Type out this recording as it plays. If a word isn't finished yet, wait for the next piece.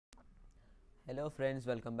Hello friends,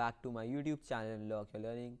 welcome back to my YouTube channel Unlock Your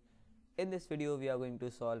Learning. In this video we are going to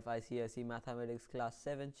solve ICSE Mathematics Class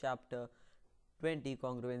 7 Chapter 20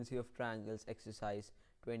 Congruency of Triangles Exercise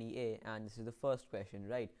 20A, and this is the first question,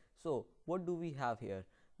 right? So what do we have here?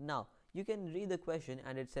 Now you can read the question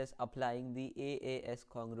and it says applying the AAS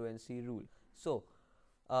congruency rule. So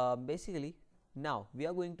basically now we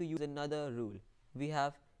are going to use another rule. We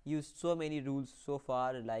have used so many rules so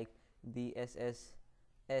far, like the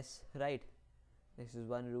SSS, right? This is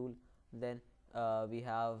one rule. Then we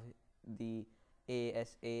have the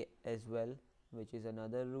ASA as well, which is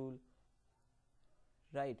another rule,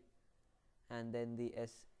 right? And then the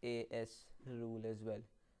SAS rule as well.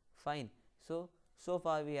 Fine. So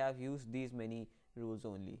far we have used these many rules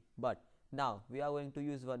only, but now we are going to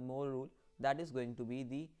use one more rule, that is going to be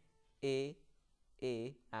the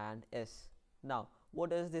A and S. Now what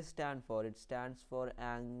does this stand for? It stands for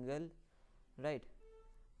angle, right?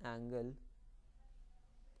 Angle,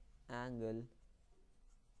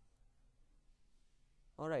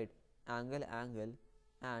 alright, angle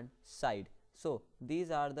and side. So these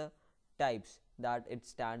are the types that it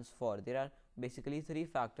stands for. There are basically three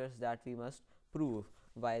factors that we must prove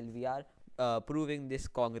while we are proving this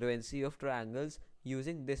congruency of triangles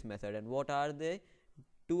using this method. And what are they?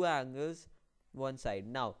 Two angles, one side.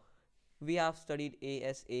 Now we have studied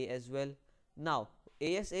ASA as well. Now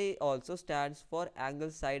ASA also stands for angle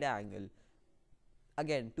side angle.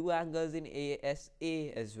 Again, two angles in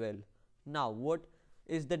ASA as well. Now what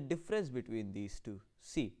is the difference between these two?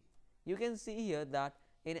 See, you can see here that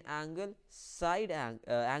in angle side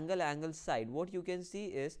angle side, what you can see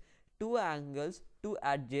is two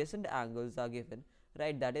adjacent angles are given,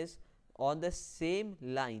 right? That is on the same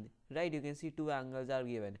line, right? You can see two angles are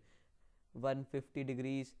given, 150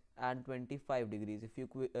 degrees and 25 degrees.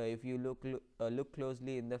 If you look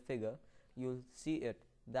closely in the figure, you'll see it,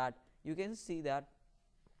 that you can see that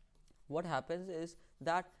what happens is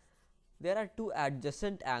that there are two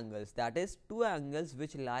adjacent angles, that is two angles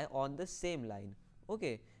which lie on the same line,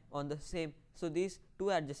 okay, on the same. So these two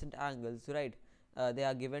adjacent angles, right, they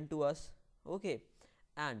are given to us, okay,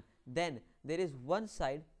 and then there is one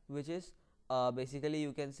side which is basically,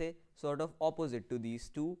 you can say, sort of opposite to these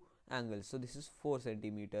two angles. So this is 4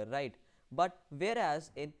 centimeter, right? But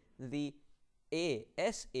whereas in the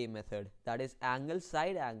ASA method, that is angle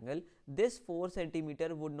side angle, this 4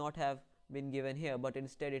 centimeter would not have been given here, but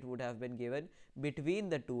instead it would have been given between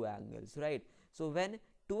the two angles, right? So when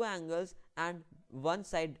two angles and one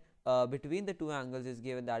side between the two angles is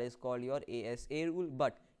given, that is called your ASA rule.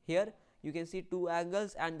 But here you can see two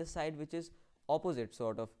angles and the side which is opposite,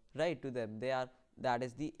 sort of, right, to them, they are, that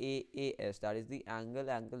is the AAS, that is the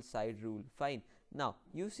angle side rule. Fine. Now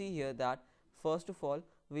you see here that first of all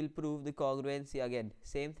we'll prove the congruency. Again,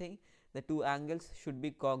 same thing, the two angles should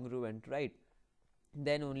be congruent, right?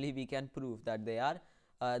 Then only we can prove that they are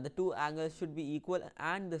the two angles should be equal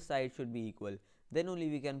and the side should be equal. Then only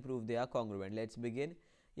we can prove they are congruent. Let's begin.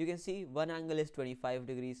 You can see one angle is 25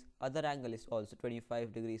 degrees, other angle is also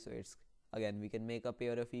 25 degrees, so it's, again, we can make a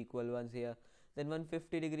pair of equal ones here. Then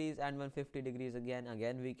 150 degrees and 150 degrees,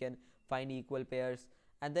 again we can find equal pairs.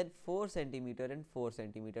 And then 4 centimeter and 4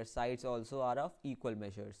 centimeter sides also are of equal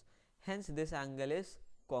measures, hence this angle is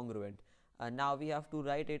congruent. And now we have to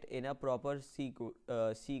write it in a proper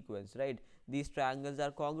sequence, right? These triangles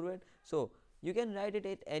are congruent, so you can write it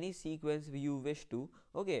in any sequence you wish to,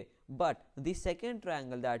 okay, but the second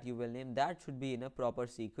triangle that you will name, that should be in a proper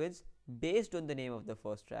sequence based on the name of the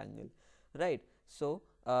first triangle, right? So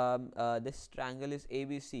this triangle is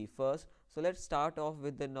ABC first, so let's start off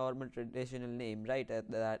with the normal traditional name, right?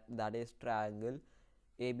 That is triangle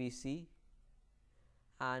ABC,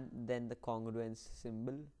 and then the congruence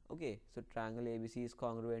symbol, okay? So triangle ABC is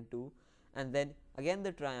congruent to, and then again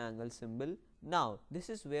the triangle symbol. Now this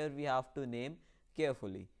is where we have to name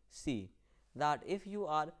carefully. See that if you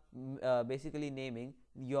are basically naming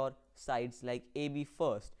your sides like AB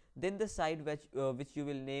first, then the side which you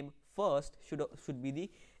will name first should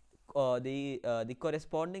be the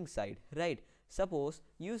corresponding side, right? Suppose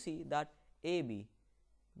you see that AB,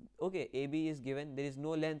 okay, AB is given, there is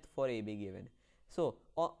no length for AB given. So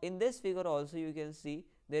in this figure also you can see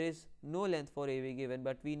there is no length for AB given,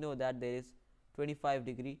 but we know that there is 25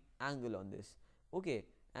 degree angle on this, okay,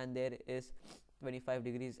 and there is 25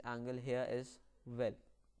 degrees angle here as well.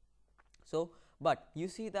 So but you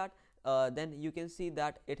see that then you can see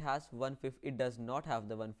that it has 150, it does not have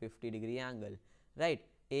the 150 degree angle, right?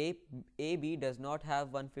 AB does not have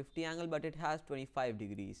 150 angle, but it has 25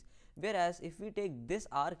 degrees. Whereas if we take this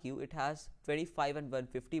RQ, it has 25 and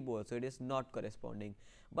 150 both, so it is not corresponding.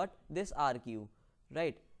 But this RQ,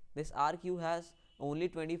 right, this RQ has only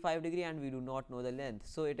 25 degree and we do not know the length,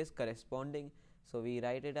 so it is corresponding. So we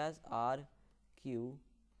write it as R, Q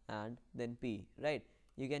and then P, right?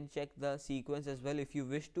 You can check the sequence as well if you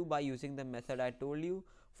wish to by using the method I told you.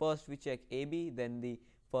 First we check AB, then the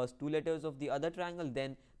first two letters of the other triangle,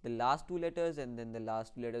 then the last two letters, and then the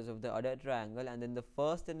last two letters of the other triangle, and then the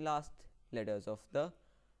first and last letters of the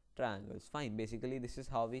triangles. Fine, basically this is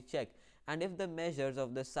how we check. And if the measures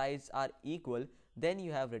of the sides are equal, then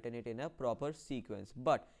you have written it in a proper sequence.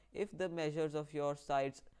 But if the measures of your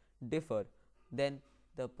sides differ, then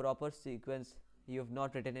the proper sequence, you have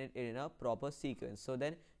not written it in a proper sequence, so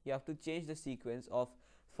then you have to change the sequence of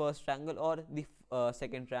first triangle or the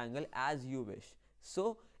second triangle as you wish.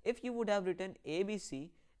 So if you would have written ABC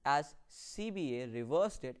as CBA,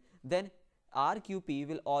 reversed it, then RQP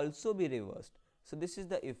will also be reversed. So this is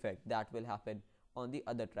the effect that will happen on the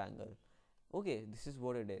other triangle. Okay, this is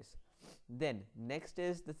what it is. Then next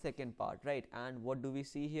is the second part, right? And what do we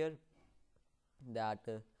see here? That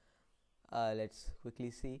let's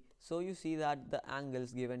quickly see. So you see that the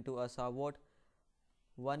angles given to us are what?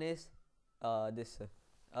 One is this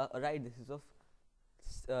right, this is of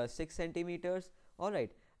 6 centimeters. All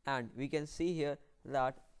right, and we can see here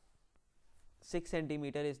that 6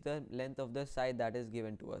 centimeter is the length of the side that is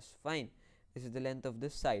given to us. Fine, this is the length of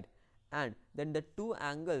this side, and then the two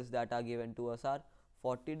angles that are given to us are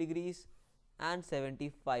 40 degrees and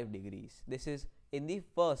 75 degrees. This is in the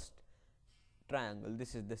first triangle.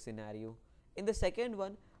 This is the scenario. In the second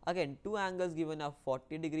one, again two angles given are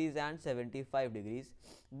 40 degrees and 75 degrees,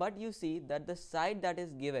 but you see that the side that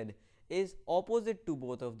is given is opposite to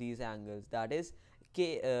both of these angles, that is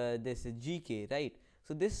this is GK, right?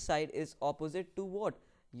 So this side is opposite to what?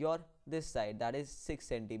 Your this side, that is 6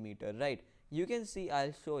 centimeter, right? You can see,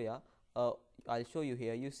 I'll show you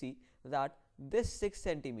here. You see that this 6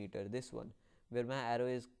 centimeter, this one where my arrow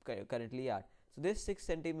is currently at, so this 6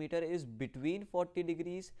 centimeter is between 40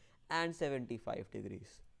 degrees and 75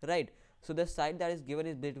 degrees, right? So the side that is given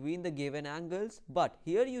is between the given angles, but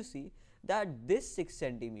here you see that this 6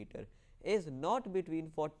 centimeter is not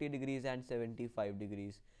between 40 degrees and 75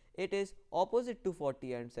 degrees. It is opposite to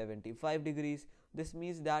 40 and 75 degrees. This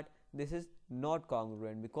means that this is not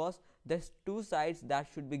congruent, because the two sides that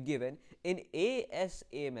should be given in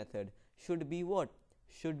ASA method should be what?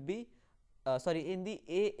 Should be in the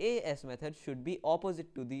AAS method should be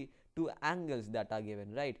opposite to the two angles that are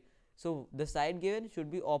given, right? So the side given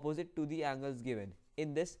should be opposite to the angles given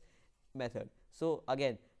in this method. So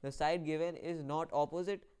again, the side given is not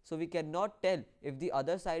opposite, so we cannot tell if the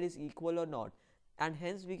other side is equal or not, and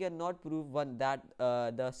hence we cannot prove that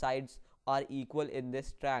the sides are equal in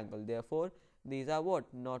this triangle. Therefore these are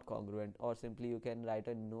what? Not congruent, or simply you can write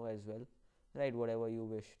a no as well, right? Whatever you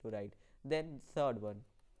wish to write. Then third one,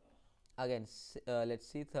 again let's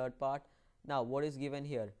see third part. Now what is given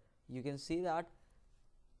here? You can see that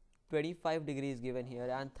 25 degrees given here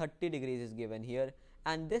and 30 degrees is given here,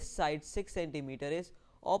 and this side 6 centimeter is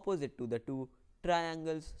opposite to the two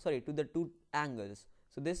triangles, to the two angles.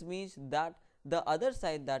 So this means that the other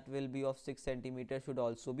side that will be of 6 centimeter should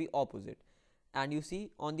also be opposite. And you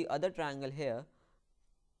see on the other triangle here,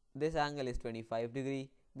 this angle is 25 degree,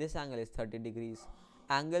 this angle is 30 degrees.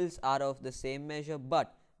 Angles are of the same measure,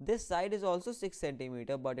 but this side is also 6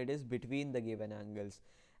 centimeter, but it is between the given angles.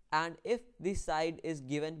 And if the side is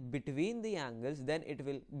given between the angles, then it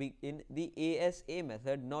will be in the ASA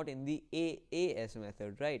method, not in the AAS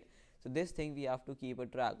method, right? So this thing we have to keep a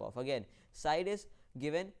track of. Again, side is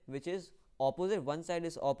given which is opposite, one side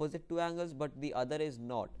is opposite to angles but the other is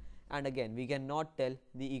not, and again we cannot tell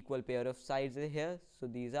the equal pair of sides here, so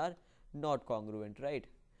these are not congruent, right?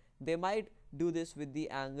 They might do this with the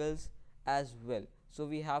angles as well, so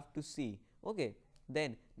we have to see. Okay,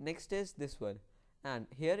 then next is this one, and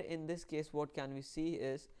here in this case what can we see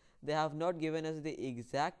is they have not given us the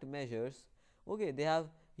exact measures. Okay, they have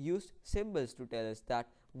used symbols to tell us that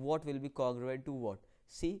what will be congruent to what.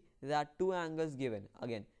 See that two angles given,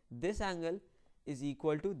 again this angle is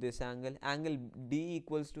equal to this angle, angle D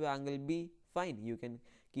equals to angle B, fine, you can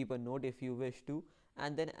keep a note if you wish to,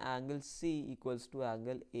 and then angle C equals to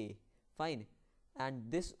angle A, fine, and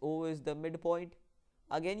this O is the midpoint.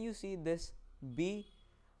 Again you see this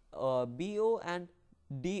BO and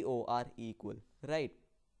DO are equal, right?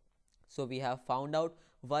 So we have found out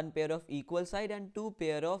one pair of equal side and two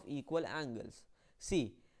pair of equal angles.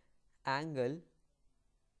 See, angle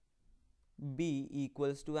B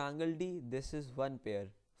equals to angle D, this is one pair,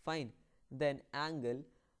 fine. Then angle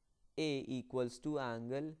A equals to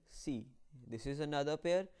angle C, this is another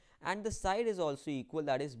pair, and the side is also equal,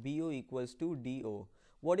 that is BO equals to DO.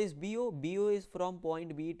 What is BO? BO is from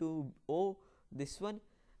point B to O, this one,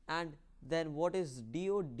 and Then what is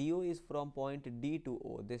DO? DO is from point D to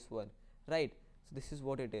O, this one, right? So this is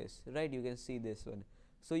what it is, right? You can see this one.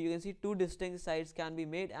 So you can see two distinct sides can be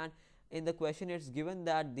made, and in the question it's given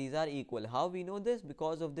that these are equal. How we know this?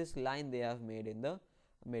 Because of this line they have made in the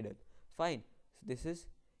middle. Fine. So this is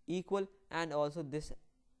equal, and also this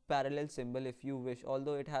parallel symbol if you wish,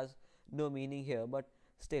 although it has no meaning here, but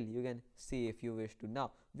still you can see if you wish to.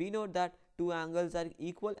 Now we know that two angles are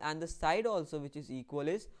equal, and the side also which is equal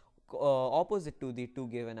is opposite to the two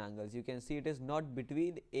given angles. You can see it is not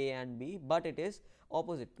between A and B, but it is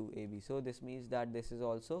opposite to AB. So this means that this is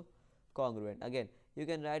also congruent. Again, you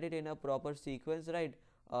can write it in a proper sequence, right?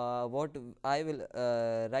 What I will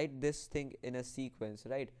write this thing in a sequence,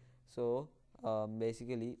 right? So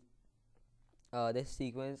basically this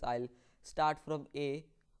sequence I'll start from A,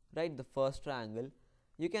 right? The first triangle.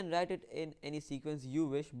 You can write it in any sequence you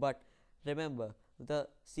wish, but remember the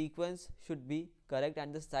sequence should be correct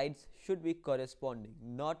and the sides should be corresponding,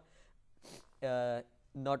 not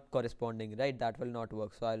corresponding, right? That will not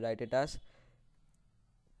work. So I'll write it as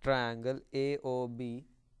triangle AOB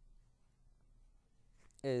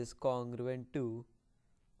is congruent to,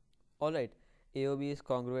 alright, AOB is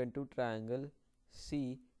congruent to triangle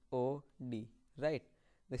COD, right?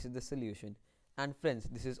 This is the solution. And friends,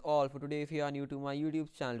 this is all for today. If you are new to my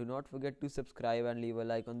YouTube channel, do not forget to subscribe and leave a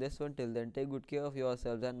like on this one. Till then, take good care of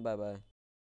yourselves and bye bye.